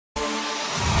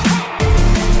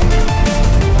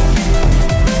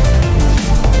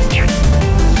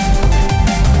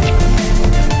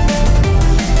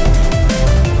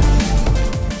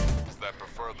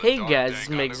hey guys, this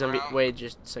makes zombie. Wait,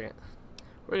 just a second.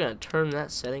 We're gonna turn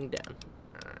that setting down.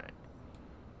 Alright.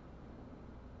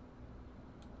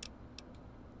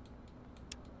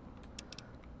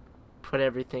 Put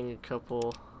everything a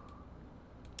couple.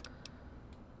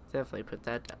 Definitely put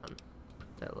that down.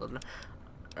 Put that little.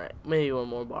 Alright, maybe one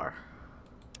more bar.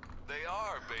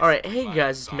 Alright, hey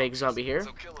guys, it's Meg Zombie here.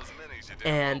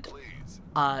 And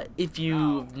if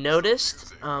you've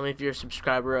noticed, if you're a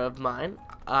subscriber of mine,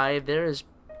 did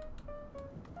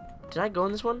I go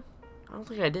in this one? I don't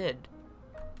think I did.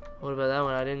 What about that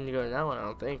one? I didn't go in that one, I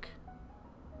don't think.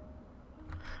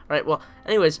 Alright, well,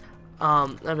 anyways, I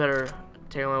better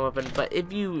take out my weapon. But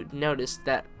if you noticed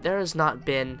that there has not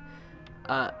been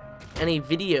any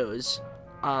videos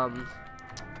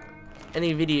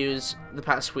the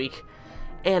past week,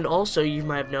 and also you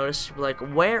might have noticed, like,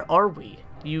 where are we?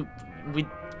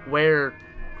 Where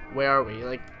are we?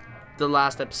 Like, the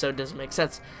last episode doesn't make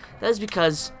sense. That is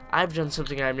because I've done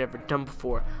something I've never done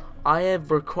before. I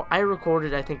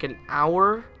recorded, I think, an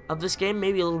hour of this game,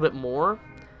 maybe a little bit more,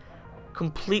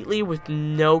 completely with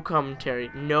no commentary,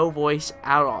 no voice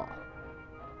at all,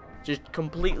 just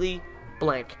completely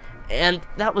blank. And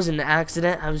that was an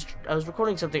accident. I was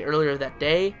recording something earlier that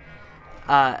day,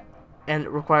 and it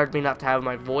required me not to have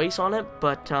my voice on it,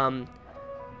 but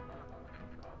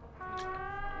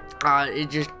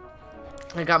it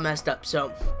got messed up.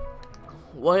 So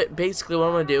basically what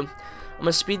I'm gonna do, I'm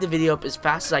gonna speed the video up as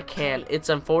fast as I can. It's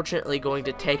unfortunately going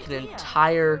to take an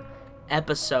entire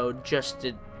episode just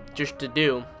to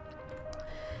do.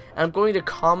 And I'm going to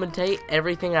commentate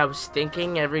everything I was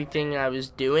thinking, everything I was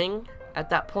doing at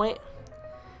that point,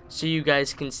 so you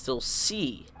guys can still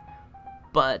see.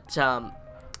 But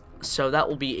so that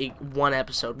will be one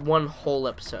episode, one whole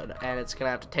episode, and it's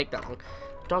gonna have to take that long.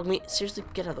 Dog meat, seriously,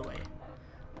 get out of the way.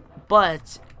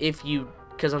 But if you,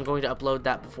 because I'm going to upload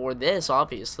that before this,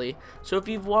 obviously, so if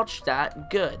you've watched that,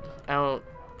 good.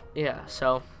 Yeah,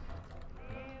 so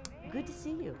good to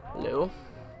see you. Hello.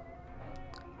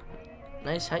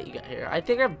 Nice hat you got here. I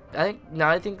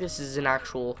think this is an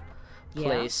actual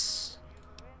place.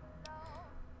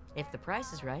 If the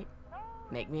price is right,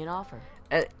 make me an offer.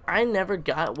 And I never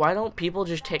got, why don't people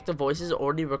just take the voices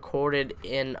already recorded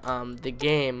in the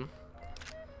game,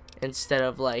 instead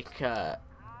of like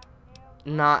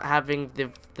not having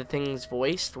the things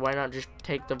voiced? Why not just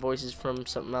take the voices from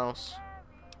something else?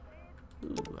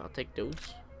 Ooh, I'll take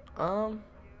those.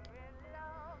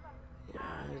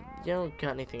 You don't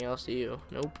got anything else, do you?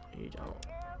 Nope, you don't.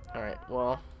 Alright,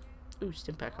 well, ooh,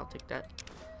 stim pack, I'll take that.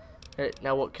 Alright,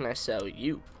 now what can I sell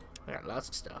you? I got lots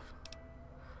of stuff.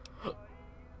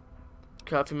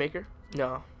 Coffee maker?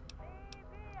 No.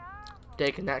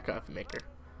 Taking that coffee maker.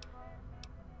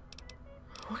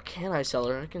 What can I sell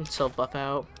her? I can sell buff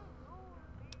out.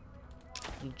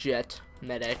 Jet.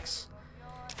 Med-X.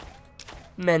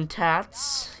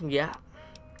 Mentats. Yeah.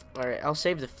 Alright, I'll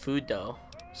save the food though.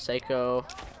 Psycho.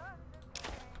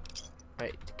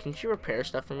 Alright, can she repair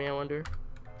stuff for me, I wonder?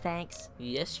 Thanks.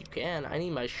 Yes, you can. I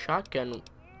need my shotgun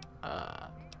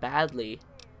badly.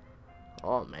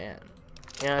 Oh, man.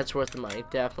 Yeah, it's worth the money.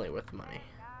 Definitely worth the money.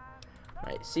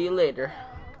 Alright, see you later.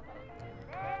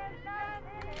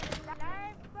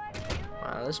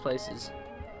 Wow, this place is...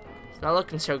 It's not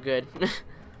looking so good.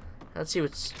 Let's see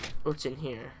what's in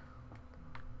here.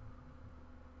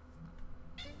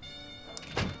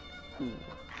 Ooh.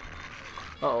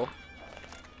 Uh-oh.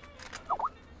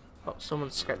 Oh,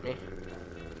 someone scared me.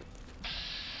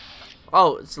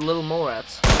 Oh, it's the little mole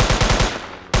rats.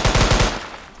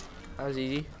 That was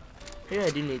easy. Maybe I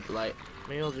do need the light.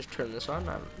 Maybe I'll just turn this on.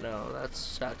 No, that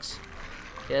sucks.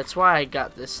 Yeah, that's why I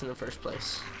got this in the first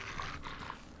place.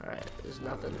 Alright, there's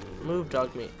nothing. Move,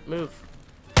 dog meat. Move.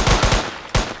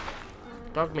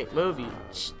 Dog meat, move, you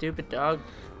stupid dog.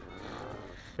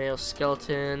 Male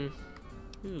skeleton.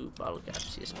 Ooh, bottle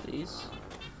caps, yes please.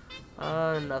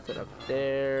 Nothing up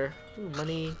there. Ooh,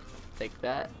 money. Take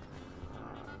that.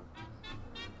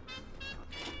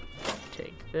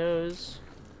 Take those.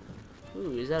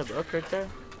 Ooh, is that a book right there?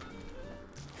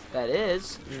 That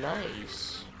is.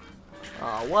 Nice.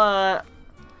 Aw, what?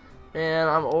 Man,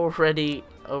 I'm already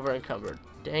over encumbered.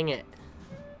 Dang it.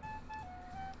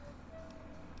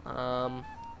 I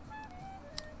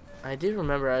do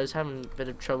remember I was having a bit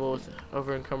of trouble with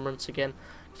over encumbrance again,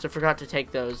 so I forgot to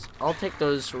take those. I'll take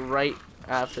those right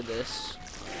after this,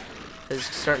 because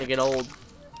it's starting to get old.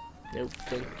 Nope,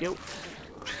 thank you.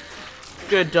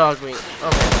 Good dog meat.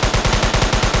 Okay.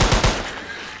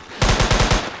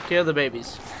 Kill the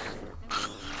babies.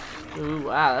 Ooh,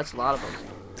 wow, that's a lot of them.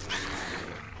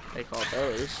 Take all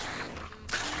those.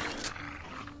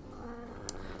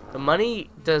 The money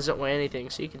doesn't weigh anything,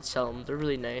 so you can sell them. They're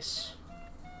really nice.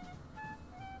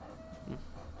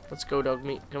 Let's go, dog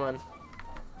meat. Come on.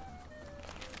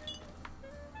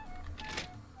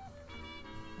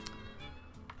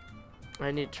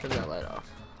 I need to turn that light off.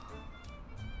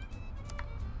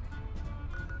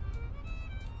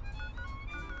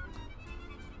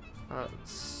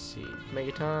 Let's see.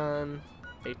 Megaton.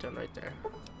 Megaton right there.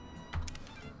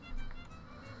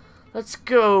 Let's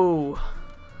go.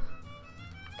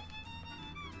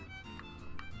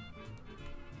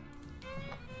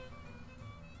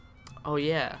 Oh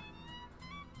yeah.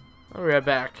 I'll be right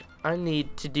back. I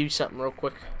need to do something real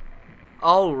quick.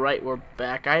 Alright, we're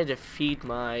back. I had to feed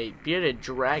my bearded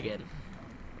dragon.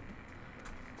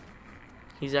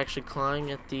 He's actually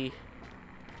clawing at the...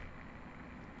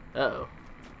 Uh-oh.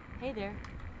 Hey there.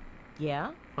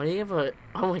 Yeah? Why do you have a...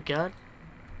 Oh my god.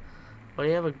 Why do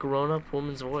you have a grown-up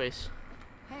woman's voice?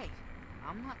 Hey,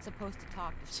 I'm not supposed to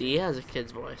talk to See, he has a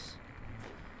kid's voice.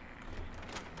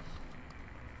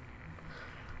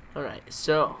 Alright,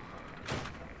 so...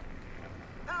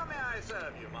 How may I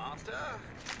serve you, master?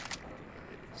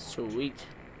 Sweet.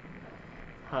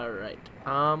 Alright,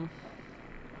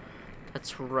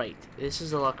 that's right. This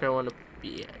is the locker I want to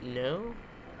be at. No?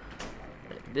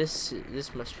 This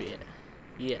must be it.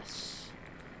 Yes.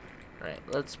 Alright,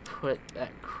 let's put that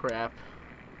crap.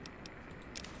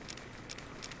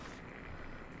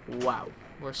 Wow.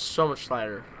 We're so much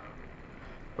lighter.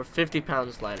 We're 50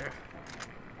 pounds lighter.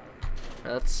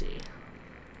 Let's see.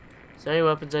 Is there any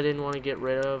weapons I didn't want to get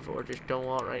rid of or just don't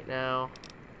want right now?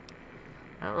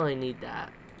 I don't really need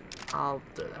that. I'll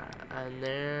do that. And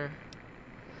there.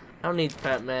 I don't need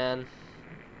Fat Man.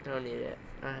 Don't need it.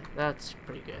 Alright, that's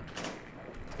pretty good.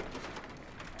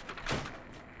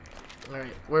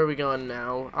 Alright, where are we going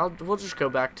now? We'll just go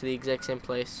back to the exact same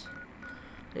place.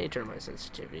 I need to turn my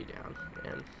sensitivity down,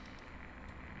 man.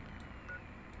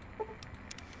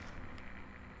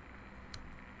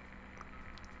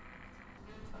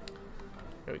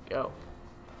 There we go.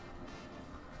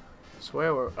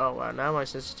 Swear we're... Oh wow, now my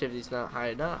sensitivity's not high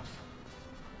enough.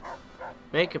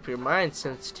 Make up your mind,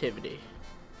 sensitivity.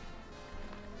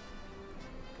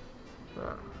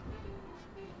 Oh.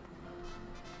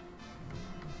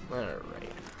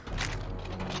 Alright.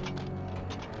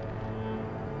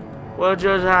 What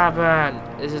just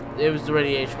happened? It was the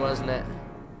radiation, wasn't it?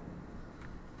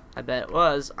 I bet it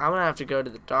was. I'm gonna have to go to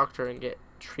the doctor and get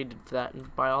treated for that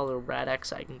and buy all the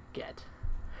Rad-X I can get.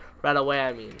 Right away,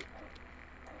 I mean.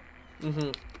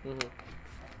 I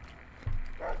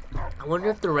wonder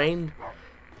if the rain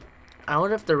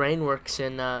works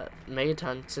in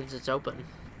Megaton since it's open.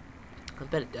 I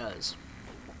bet it does.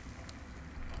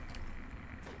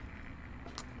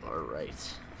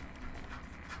 Alright.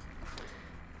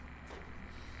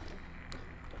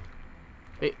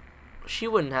 Wait, she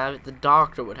wouldn't have it, the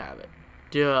doctor would have it.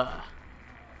 Duh.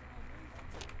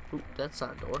 Oop, that's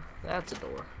not a door. That's a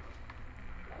door.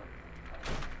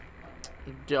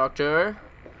 Doctor?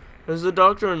 Is the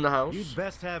doctor in the house? You'd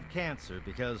best have cancer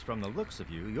because from the looks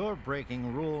of you, you're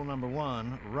breaking rule number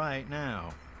 1 right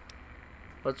now.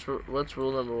 What's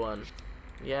rule number 1?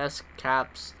 Yes,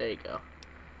 caps. There you go.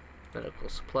 Medical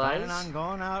supplies. Planning on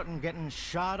going out and getting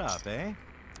shot up, eh?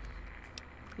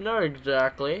 Not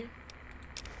exactly.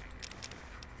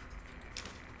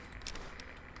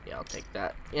 Yeah, I'll take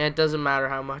that. Yeah, it doesn't matter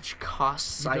how much it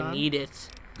costs. I need it.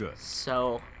 Good.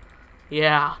 So,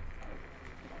 yeah.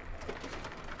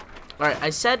 Alright, I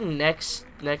said next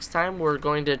time we're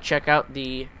going to check out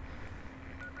the...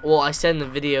 Well, I said in the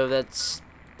video that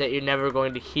you're never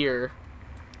going to hear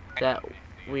that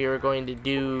we are going to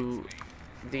do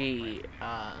the...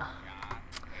 I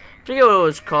forget what it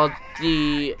was called.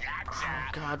 The... Oh,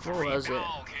 God, what was it?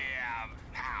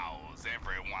 How's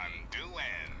everyone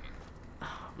doing?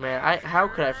 Man, how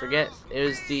could I forget? It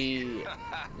was the...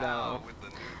 No.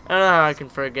 I don't know how I can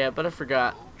forget, but I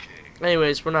forgot.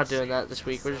 Anyways, we're not doing that this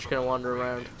week. We're just gonna wander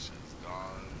around.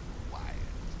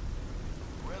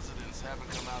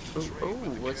 Oh,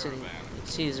 what's in...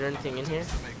 Let's see, is there anything in here?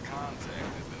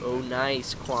 Oh,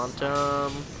 nice.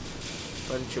 Quantum.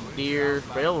 Bunch of beer.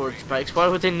 Railroad spikes. Why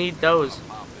would they need those?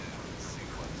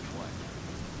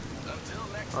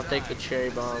 I'll take the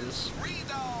cherry bombs.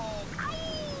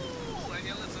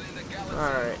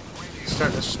 Alright.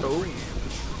 Starting to stove.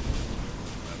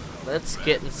 Let's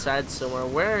get inside somewhere.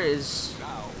 Where is...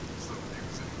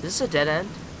 Is this a dead end?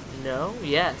 No?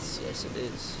 Yes. Yes, it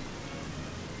is.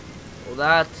 Well,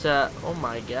 that... oh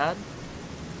my god.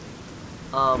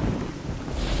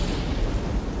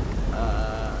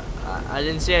 I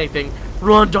didn't see anything.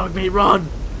 Run, dog meat, run!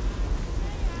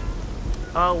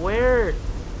 Where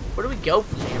do we go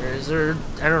from here? Is there...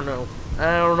 I don't know.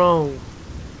 I don't know.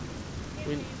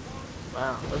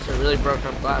 Wow, that's a really broken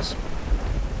up glass.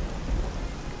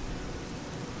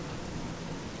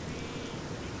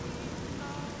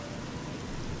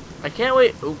 I can't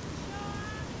wait. Oh,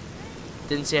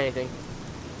 didn't see anything.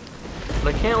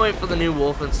 But I can't wait for the new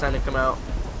Wolfenstein to come out,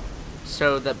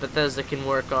 so that Bethesda can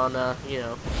work on, you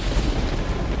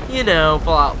know,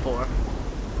 Fallout 4.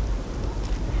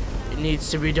 It needs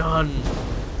to be done.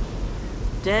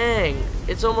 Dang,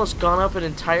 it's almost gone up an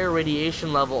entire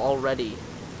radiation level already.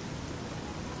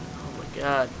 Oh my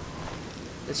god.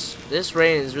 This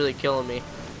rain is really killing me.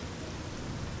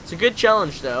 It's a good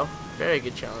challenge though. Very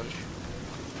good challenge.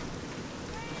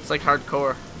 It's like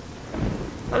hardcore.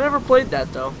 I never played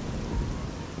that though.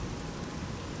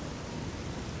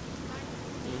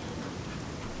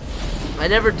 I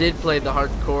never did play the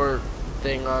hardcore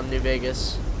thing on New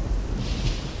Vegas.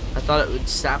 I thought it would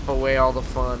sap away all the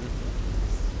fun.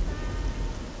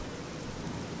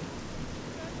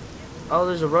 Oh,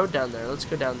 there's a road down there. Let's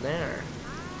go down there.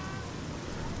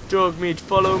 Dogmeat,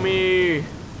 follow me!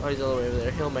 Oh, he's all the way over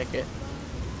there. He'll make it.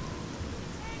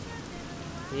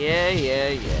 Yeah.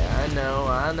 I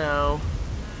know.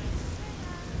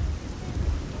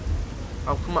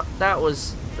 Oh, come on. That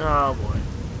was... Oh, boy.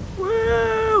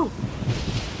 Woo!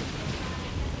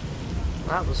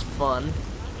 That was fun.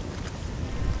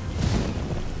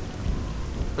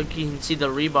 Look, you can see the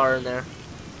rebar in there.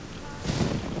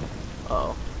 Uh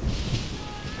oh.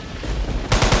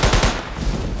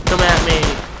 Come at me.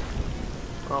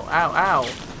 Oh, ow.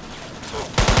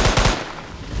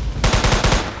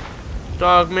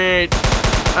 Dog meat.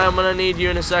 I'm gonna need you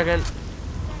in a second.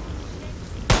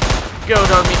 Go,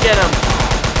 dog meat. Get him.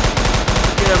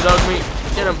 Get him, dog meat.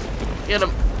 Get him. Get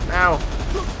him. Ow.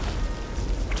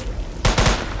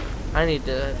 I need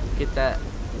to get that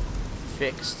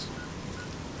fixed.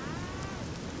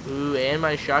 Ooh, and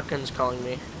my shotgun's calling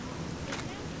me.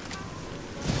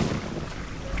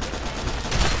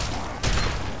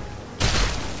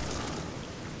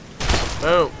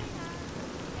 Boom.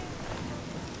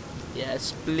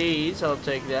 Yes, please. I'll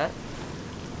take that.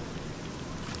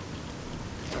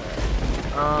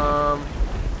 Alright.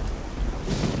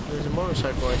 There's a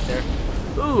motorcycle right there.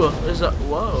 Ooh, there's a...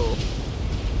 Whoa.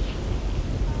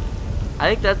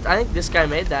 I think this guy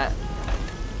made that.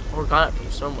 Or got it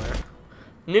from somewhere.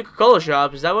 Nuka-Cola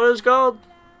shop, is that what it was called?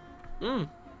 Oh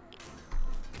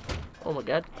my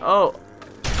god. Oh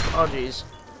jeez.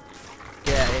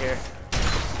 Get out of here.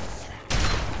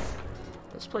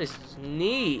 This place is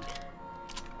neat.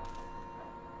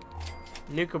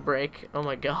 Nuka break. Oh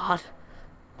my god.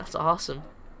 That's awesome.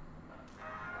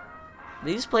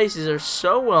 These places are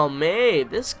so well made.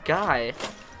 This guy,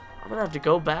 I'm gonna have to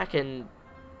go back and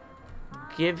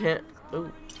give him... Ooh.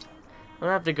 I'm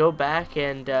gonna have to go back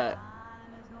and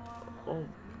oh,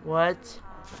 what?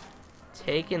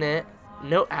 Taking it.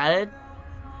 No added?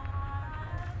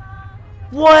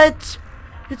 What?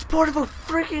 It's part of a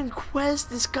freaking quest.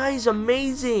 This guy is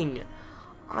amazing.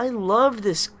 I love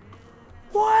this.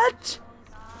 What?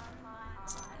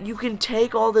 You can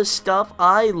take all this stuff.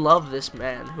 I love this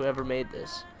man, whoever made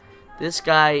this. This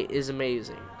guy is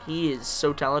amazing. He is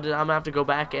so talented. I'm gonna have to go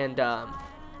back and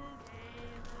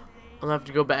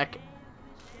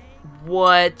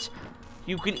What?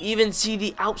 You can even see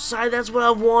the outside. That's what I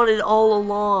wanted all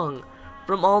along.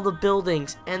 From all the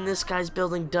buildings. And this guy's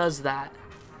building does that.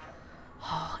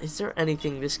 Oh, is there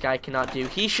anything this guy cannot do?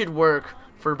 He should work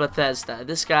for Bethesda.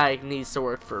 This guy needs to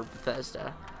work for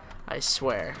Bethesda. I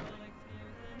swear.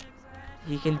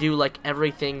 He can do like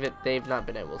everything that they've not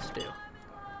been able to do.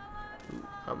 Ooh,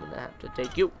 I'm gonna have to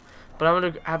take you. But I'm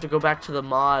gonna have to go back to the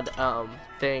mod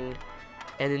thing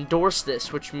and endorse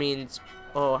this, which means...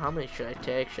 Oh, how many should I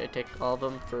take? Should I take all of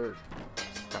them for...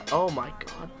 Oh my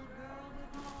god.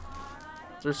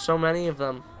 There's so many of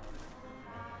them.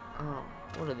 Oh,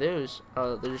 what are those?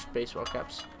 Oh, they're just baseball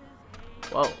caps.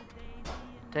 Whoa.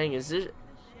 Dang, is there...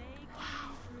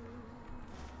 Wow.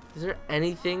 Is there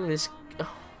anything this...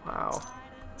 Oh, wow.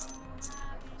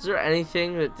 Is there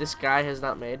anything that this guy has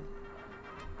not made?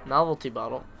 Novelty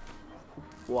bottle.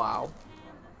 Wow.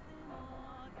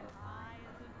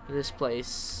 This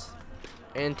place...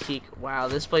 Antique. Wow,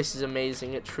 this place is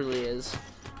amazing. It truly is.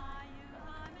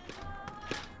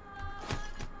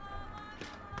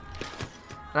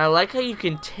 And I like how you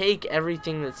can take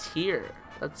everything that's here.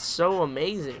 That's so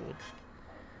amazing.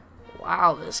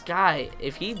 Wow, this guy,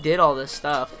 if he did all this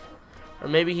stuff, or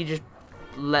maybe he just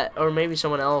or maybe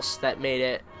someone else that made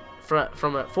it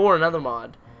for another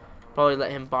mod, probably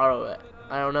let him borrow it.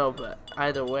 I don't know, but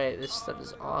either way, this stuff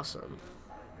is awesome.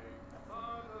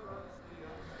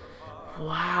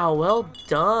 Wow, well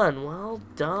done, well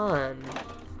done.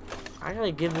 I I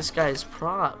gotta give this guy his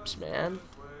props, man.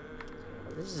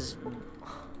 This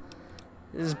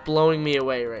is blowing me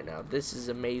away right now. This is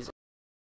amazing.